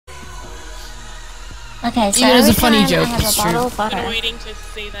Okay, so Even as a every funny time joke, I have it's a bottle true. of I've been butter, waiting to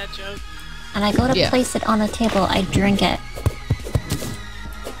say that joke. and I go to Yeah. place it on a table, I drink it.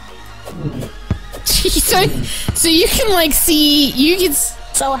 So you can like see, you can.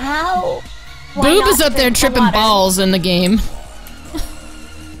 So how? Why Boob not is up there drink the tripping water? balls in the game.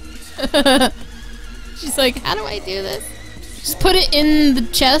 She's like, how do I do this? Just put it in the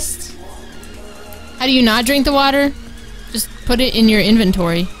chest. How do you not drink the water? Just put it in your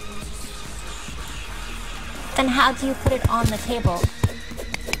inventory. Then how do you put it on the table?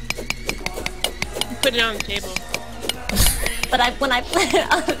 Put it on the table. But when I put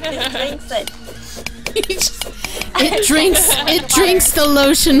it on, it drinks it. It drinks the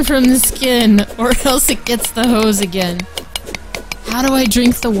lotion from the skin, or else it gets the hose again. How do I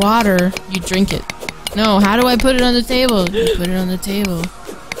drink the water? You drink it. No, how do I put it on the table? You put it on the table.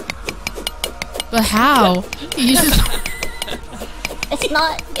 But how? You just...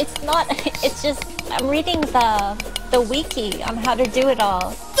 It's just, I'm reading the wiki on how to do it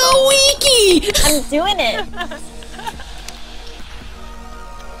all. The wiki! I'm doing it!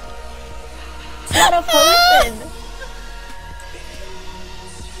 It's not a potion!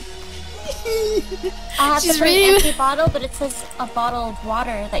 I have She's to put an reading- empty bottle, but it says a bottle of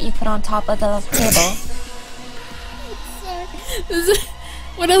water that you put on top of the table.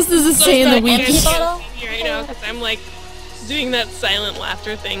 What else does it say in the sorry, wiki? empty bottle? Right now, because I'm like doing that silent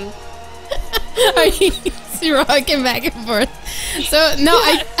laughter thing. Are you see rocking back and forth? So no,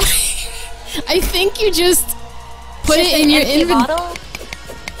 I think you just put Just it in an your empty inventory. bottle?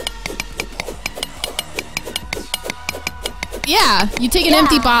 Yeah, you take an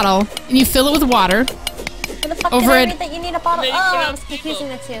empty Yeah. bottle and you fill it with water. Where the fuck Over did I it- read that you need a bottle? Then Oh, you put it I on was the confusing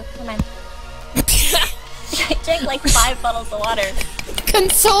the table. two. Come on. I drank like 5 bottles of water.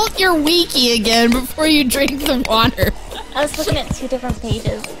 Consult your wiki again before you drink the water. I was looking at 2 different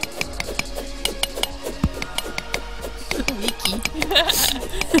pages. Wiki.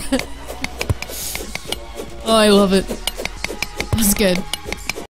 Oh, I love it. That's good.